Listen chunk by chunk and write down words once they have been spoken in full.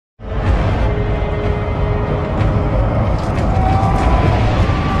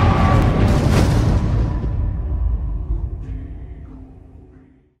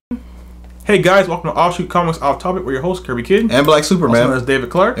Hey guys, welcome to Offshoot Comics Off Topic. We're your hosts, Kirby Kid. And Black Superman. Also known as David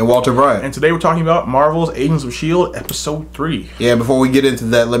Clark. And Walter Bryant. And today we're talking about Marvel's Agents of S.H.I.E.L.D. Episode 3. Yeah, before we get into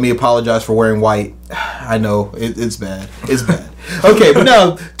that, let me apologize for wearing white. I know, it's bad. It's bad. Okay, but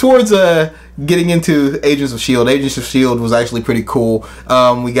now, towards getting into Agents of S.H.I.E.L.D. Agents of S.H.I.E.L.D. was actually pretty cool.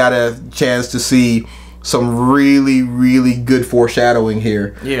 We got a chance to see some really good foreshadowing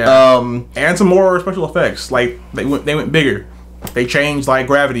here. Yeah. And some more special effects. Like, they went bigger. They changed, like,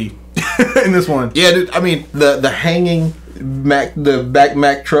 gravity in this one. Yeah, dude, I mean, the hanging Mac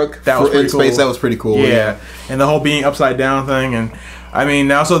truck that was in cool. space, that was pretty cool. Yeah. And the whole being upside down thing. And, I mean,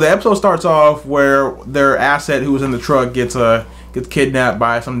 now, so the episode starts off where their asset who was in the truck gets kidnapped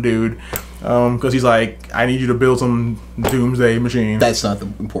by some dude. Because he's like, I need you to build some doomsday machine. That's not the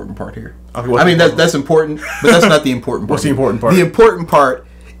important part here. Okay, I mean, that's important, but that's not the important part. What's the important part? The important part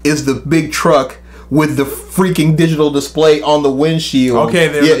is the big truck with the freaking digital display on the windshield. Okay,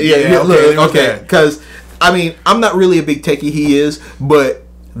 okay. Because, I mean, I'm not really a big techie, he is, but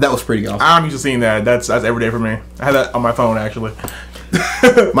that was pretty awesome. I'm used to seeing that. That's every day for me. I have that on my phone, actually.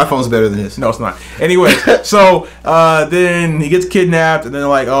 My phone's better than his. No, it's not. Anyway, so then he gets kidnapped, and then they're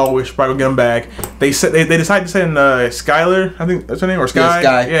like, "Oh, we should probably go get him back." They decide to send Skylar, I think that's her name, or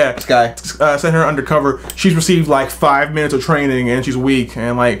Sky. Yeah, Sky. Send her undercover. She's received like 5 minutes of training, and she's weak.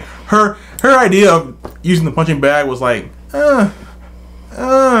 And like her idea of using the punching bag was like, Yeah,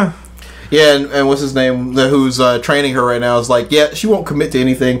 and what's his name? Who's training her right now is like, yeah, she won't commit to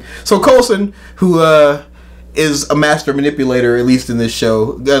anything. So Coulson, who is a master manipulator, at least in this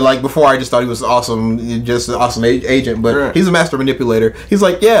show. Like, before I just thought he was awesome, just an awesome agent, but right. He's a master manipulator. He's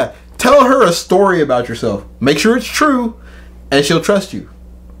like, yeah, tell her a story about yourself. Make sure it's true, and she'll trust you.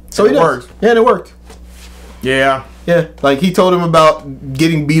 So it worked. Yeah, and it worked. Yeah. Yeah, like he told him about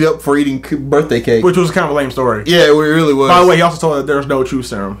getting beat up for eating birthday cake. Which was kind of a lame story. Yeah, it really was. By the way, he also told her that there was no truth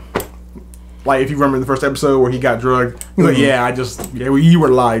serum. Like, if you remember the first episode where he got drugged, he's like, you were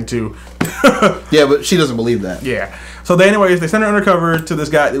lied to. Yeah, but she doesn't believe that. Yeah. So they, anyways, they send her undercover to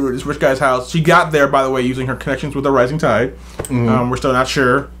this rich guy's house. She got there, by the way, using her connections with the Rising Tide. We're still not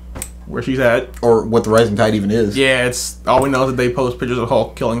sure where she's at, or what the Rising Tide even is. Yeah, it's all we know is that they post pictures of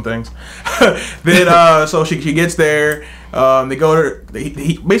Hulk killing things. Then, so she gets there. They go to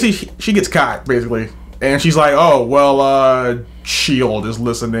basically she gets caught basically, and she's like, "Oh well, S.H.I.E.L.D. is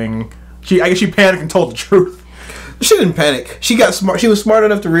listening." I guess she panicked and told the truth. She didn't panic. She got smart. She was smart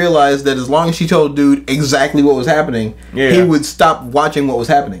enough to realize that as long as she told dude exactly what was happening, he would stop watching what was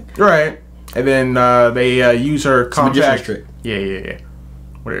happening. Right. And then they use her compact trick. Yeah.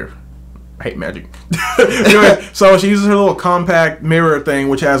 Whatever. I hate magic. Anyway, so she uses her little compact mirror thing,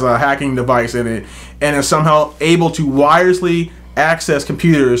 which has a hacking device in it, and is somehow able to wirelessly access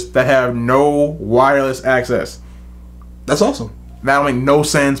computers that have no wireless access. That's awesome. That don't make no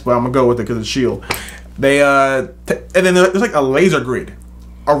sense, but I'm gonna go with it because it's S.H.I.E.L.D. They and then there's like a laser grid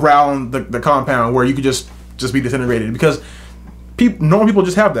around the compound where you could just be disintegrated, because normal people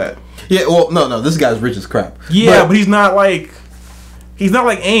just have that. Yeah, well, no, this guy's rich as crap. Yeah, but he's not like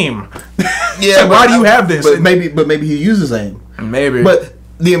AIM. Yeah, so why do you have this? But maybe he uses AIM. Maybe. But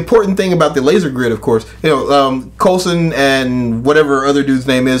the important thing about the laser grid, of course, Coulson and whatever other dude's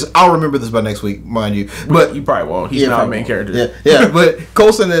name is, I'll remember this by next week, mind you. But you probably won't. He's not a main character. Yeah. But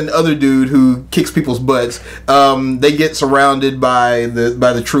Coulson and other dude who kicks people's butts, they get surrounded by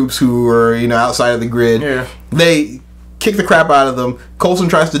the troops who are outside of the grid. Yeah. They kick the crap out of them. Coulson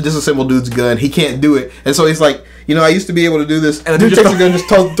tries to disassemble dude's gun. He can't do it, and so he's like, I used to be able to do this. And the dude takes the gun, just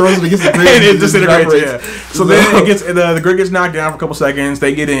throws it against the grid, and it disintegrates. Yeah. So then the grid gets knocked down for a couple seconds.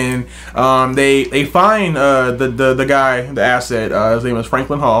 They get in. They find the guy, the asset. His name is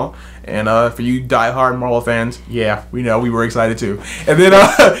Franklin Hall. And for you diehard Marvel fans, yeah, we know, we were excited too. And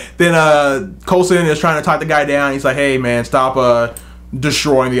then Coulson is trying to talk the guy down. He's like, "Hey man, stop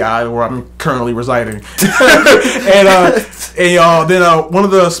destroying the island where I'm currently residing." and then one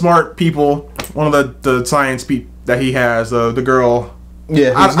of the smart people, one of the science people that he has, the girl.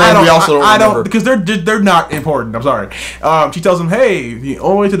 Yeah, I don't because they're not important. I'm sorry. She tells him, "Hey, the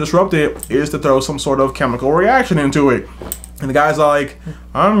only way to disrupt it is to throw some sort of chemical reaction into it." And the guy's like,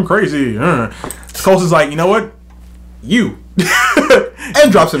 "I'm crazy." Coulson's like, "You know what? You."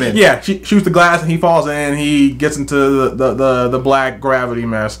 And drops him in. Yeah, she shoots the glass and he falls in. He gets into the black gravity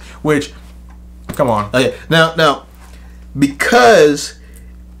mess. Which, come on. Okay, now, because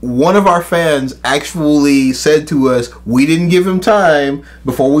one of our fans actually said to us, we didn't give him time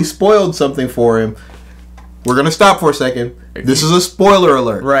before we spoiled something for him. We're gonna stop for a second. This is a spoiler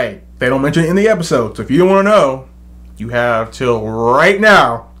alert. Right. They don't mention it in the episode, so if you don't want to know, you have till right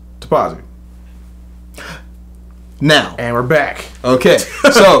now to pause it. Now. And we're back. Okay.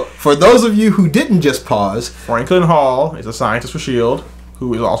 So, for those of you who didn't just pause, Franklin Hall is a scientist for S.H.I.E.L.D.,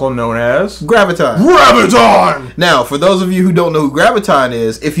 who is also known as Graviton. Graviton! Now, for those of you who don't know who Graviton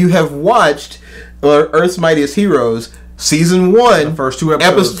is, if you have watched Earth's Mightiest Heroes, Season 1, the first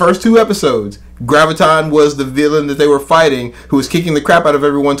two episodes, Graviton was the villain that they were fighting, who was kicking the crap out of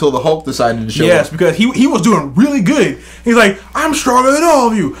everyone until the Hulk decided to show up. Yes, because he was doing really good. He's like, I'm stronger than all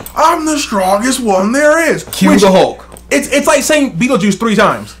of you. I'm the strongest one there is. Cue the Hulk. It's like saying Beetlejuice 3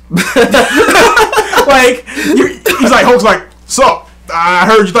 times. Like, he's like, Hulk's like, so, I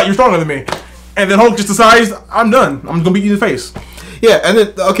heard you thought you were stronger than me. And then Hulk just decides, I'm done. I'm going to beat you in the face. Yeah, and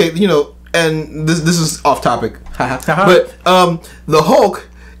then, okay, you know, and this is off topic. But the Hulk,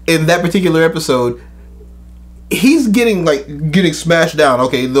 in that particular episode, he's getting smashed down.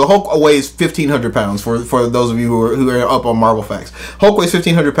 Okay, the Hulk weighs 1,500 pounds, for those of you who are up on Marvel facts. Hulk weighs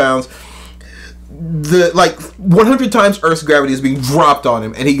 1,500 pounds. 100 times Earth's gravity is being dropped on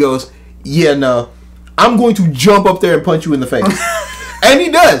him, and he goes, yeah, no, I'm going to jump up there and punch you in the face. And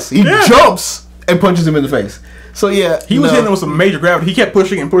he does. He jumps and punches him in the face. So yeah, he was hitting him with some major gravity. He kept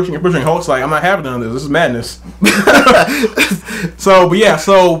pushing and pushing and pushing. Hulk's like, I'm not having none of this. This is madness.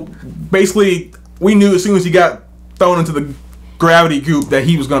 So basically, we knew as soon as he got thrown into the gravity goop that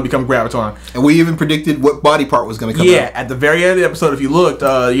he was going to become Graviton. And we even predicted what body part was going to come out. Yeah, at the very end of the episode, if you looked,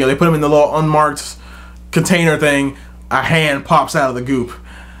 they put him in the little unmarked container thing. A hand pops out of the goop.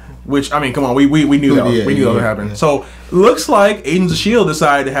 Which, I mean, come on, we knew that. We knew that would happen. Yeah. So, looks like Agents of S.H.I.E.L.D.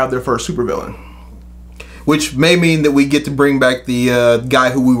 decided to have their first supervillain. Which may mean that we get to bring back the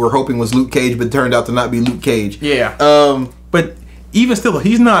guy who we were hoping was Luke Cage, but turned out to not be Luke Cage. Yeah. But even still,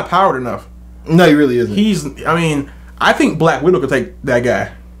 he's not powered enough. No, he really isn't. I think Black Widow could take that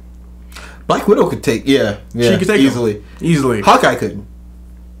guy. Black Widow could take, she could take easily. Him. Easily. Hawkeye couldn't.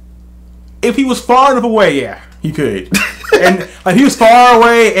 If he was far enough away, yeah, he could. And he was far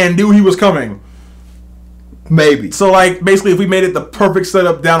away and knew he was coming. Maybe. So, basically, if we made it the perfect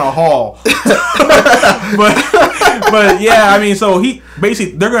setup down a hall. but yeah, so they're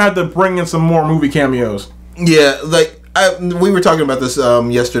going to have to bring in some more movie cameos. Yeah, we were talking about this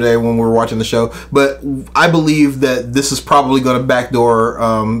yesterday when we were watching the show, but I believe that this is probably going to backdoor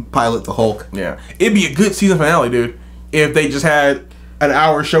pilot the Hulk. Yeah. It'd be a good season finale, dude, if they just had an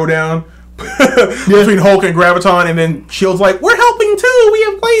hour showdown between Hulk and Graviton, and then S.H.I.E.L.D's like, we're helping too, we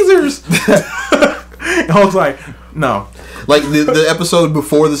have lasers. And Hulk's like, no. Like the episode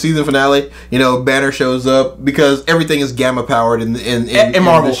before the season finale, Banner shows up because everything is gamma powered in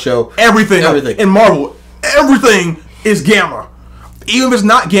Marvel this show. Everything in Marvel, everything is gamma. Even if it's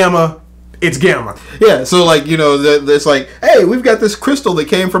not gamma, it's gamma. Yeah, so it's like, hey, we've got this crystal that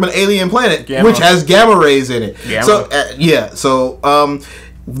came from an alien planet, which has gamma rays in it. Gamma. So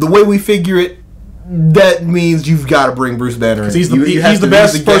the way we figure it, that means you've got to bring Bruce Banner in. He's the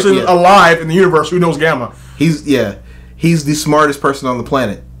best person alive in the universe who knows gamma. He's the smartest person on the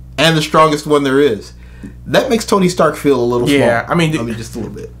planet and the strongest one there is. That makes Tony Stark feel a little small. Yeah, just a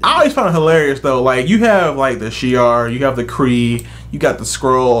little bit. I always found it hilarious though. You have the Shi'ar, you have the Kree, you got the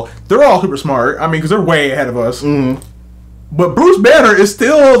Skrull. They're all super smart. Because they're way ahead of us. Mm-hmm. But Bruce Banner is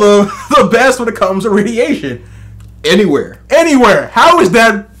still the best when it comes to radiation. Anywhere. How is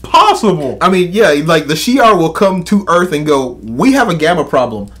that possible? The Shi'ar will come to Earth and go, we have a gamma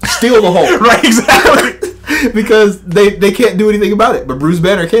problem. Steal the Hulk. Right, exactly. Because they can't do anything about it, but Bruce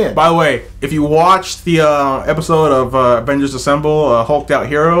Banner can. By the way, if you watch the episode of Avengers Assemble, Hulked Out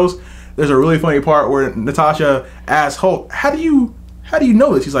Heroes, there's a really funny part where Natasha asks Hulk, how do you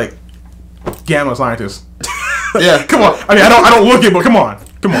know this? He's like, gamma scientist. Yeah. Come on. I don't look it, but come on.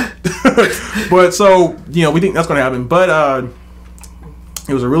 But so, we think that's gonna happen. But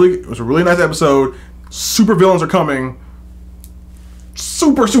it was a really nice episode. Super villains are coming.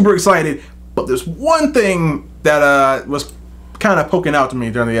 Super excited. But there's one thing that was kind of poking out to me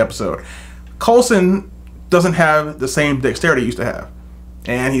during the episode. Coulson doesn't have the same dexterity he used to have,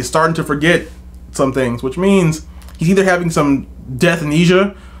 and he's starting to forget some things, which means he's either having some death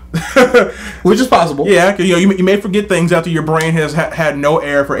amnesia. Which is possible. Yeah, because you may forget things after your brain has had no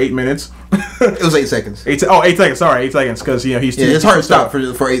air for 8 minutes. It was 8 seconds. 8 seconds. Sorry, 8 seconds. Because he's too, his heart stopped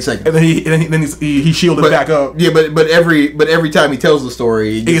for 8 seconds, and then he shielded back up. Yeah, but every time he tells the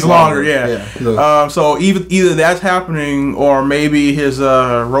story, it gets longer. Yeah. So either that's happening, or maybe his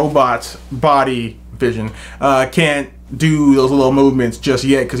robot body vision can't do those little movements just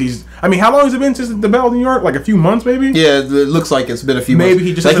yet, because he's. How long has it been since the Battle of New York? Like a few months, maybe. Yeah, it looks like it's been a few months. Maybe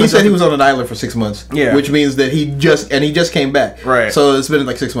he just. He said he was on an island for 6 months. Yeah, which means that he just came back. Right. So it's been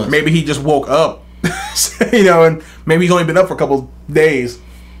like 6 months. Maybe he just woke up, and maybe he's only been up for a couple days.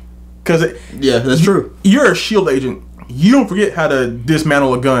 Because yeah, that's true. You're a S.H.I.E.L.D. agent. You don't forget how to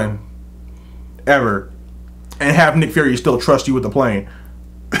dismantle a gun, ever, and have Nick Fury still trust you with the plane.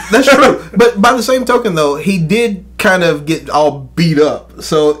 That's true. But by the same token, though, he did kind of get all beat up,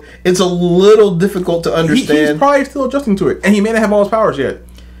 so it's a little difficult to understand. He's probably still adjusting to it, and he may not have all his powers yet.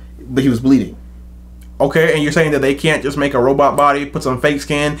 But he was bleeding. Okay, and you're saying that they can't just make a robot body, put some fake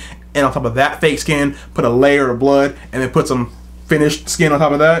skin, and on top of that fake skin, put a layer of blood, and then put some finished skin on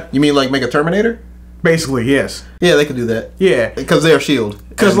top of that? You mean like make a Terminator? Basically, yes. Yeah, they could do that. Yeah. Because they're S.H.I.E.L.D.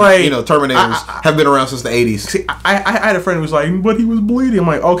 Because, like... You know, Terminators have been around since the 80s. See, I had a friend who was like, but he was bleeding. I'm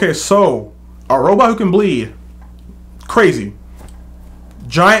like, okay, so, a robot who can bleed, crazy.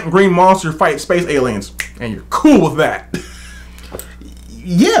 Giant green monster fight space aliens, and you're cool with that.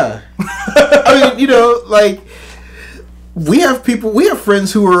 Yeah. I mean, you know, like... We have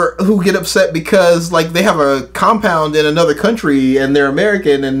friends who get upset because, like, they have a compound in another country and they're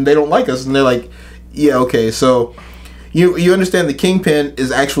American and they don't like us, and they're like, yeah, okay, so you understand the Kingpin is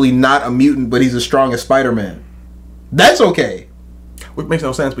actually not a mutant, but he's as strong as Spider-Man. That's okay. Which makes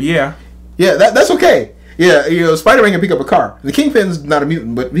no sense, but yeah. Yeah, that's okay. Yeah, you know, Spider-Man can pick up a car. The Kingpin's not a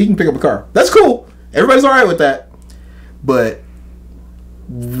mutant, but he can pick up a car. That's cool. Everybody's alright with that. But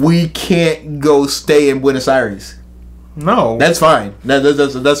we can't go stay in Buenos Aires. No, that's fine. That's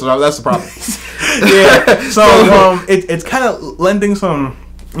the problem. Yeah. So it's kind of lending some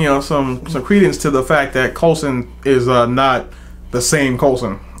credence to the fact that Coulson is not the same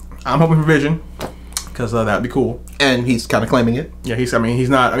Coulson. I'm hoping for Vision, because that'd be cool. And he's kind of claiming it. Yeah, he's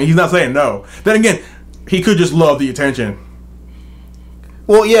not saying no. Then again, he could just love the attention.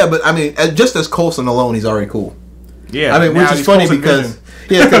 Well, yeah, but I mean, just as Coulson alone, he's already cool. Yeah, I mean, which is funny because.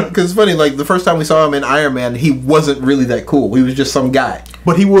 Yeah, because it's funny, like, the first time we saw him in Iron Man, he wasn't really that cool. He was just some guy.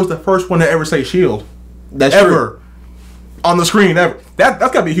 But he was the first one to ever say S.H.I.E.L.D. That's ever. True. On the screen, ever. That's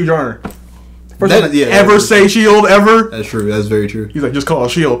got to be a huge honor. First that, one yeah, ever say S.H.I.E.L.D. ever. That's true. That's very true. He's like, just call it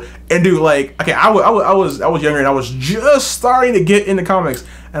S.H.I.E.L.D. And dude, like, okay, I was younger and I was just starting to get into comics.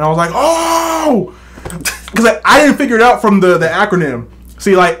 And I was like, oh! Because I didn't figure it out from the acronym.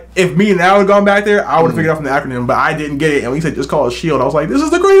 See, like, if me and Al had gone back there, I would have figured out from the acronym, but I didn't get it. And when he said, just call it S.H.I.E.L.D., I was like, this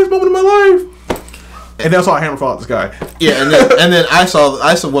is the greatest moment of my life. And then I saw a hammer fall out the sky. Yeah, and then I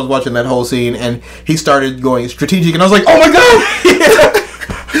was watching that whole scene, and he started going strategic, and I was like, oh my god!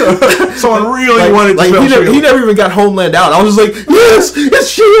 Someone really wanted to spell he never even got Homeland out. I was just like, yes, it's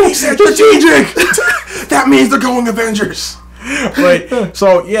S.H.I.E.L.D. He said strategic! That means they're going Avengers. Right.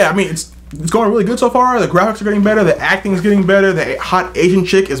 So, yeah, I mean, it's going really good so far. The graphics are getting better. The acting is getting better. The hot Asian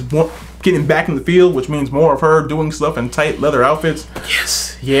chick is getting back in the field, which means more of her doing stuff in tight leather outfits.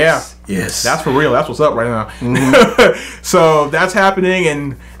 Yes. Yeah. Yes. That's for real. That's what's up right now. Mm-hmm. So that's happening.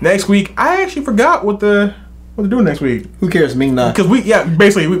 And next week, I actually forgot what they're doing next week. Who cares? Ming-Na. Because we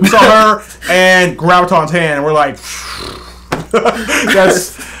saw her and Graviton's hand, and we're like,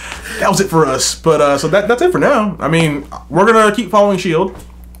 that was it for us. But so that's it for now. I mean, we're gonna keep following S.H.I.E.L.D.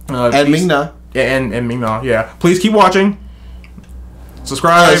 And Ming-Na. Yeah, and Ming-Na, yeah. Please keep watching.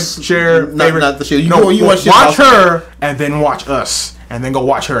 Subscribe, share, favorite. Not the S.H.I.E.L.D. No, you watch her, and then watch us. And then go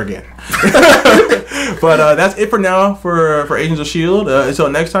watch her again. But that's it for now for Agents of S.H.I.E.L.D. Until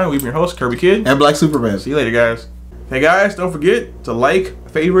next time, we've been your host, Kirby Kid. And Black Superman. See you later, guys. Hey, guys, don't forget to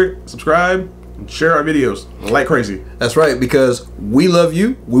like, favorite, subscribe, and share our videos like crazy. That's right, because we love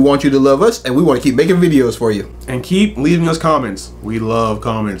you, we want you to love us, and we want to keep making videos for you. And keep leaving us comments. We love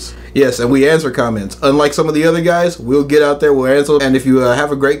comments. Yes, and we answer comments. Unlike some of the other guys, we'll get out there, we'll answer, and if you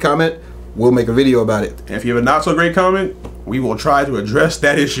have a great comment, we'll make a video about it. And if you have a not so great comment, we will try to address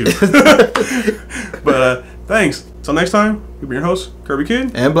that issue. But thanks. Till next time, you've been your host, Kirby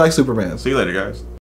Kid. And Black Superman. See you later, guys.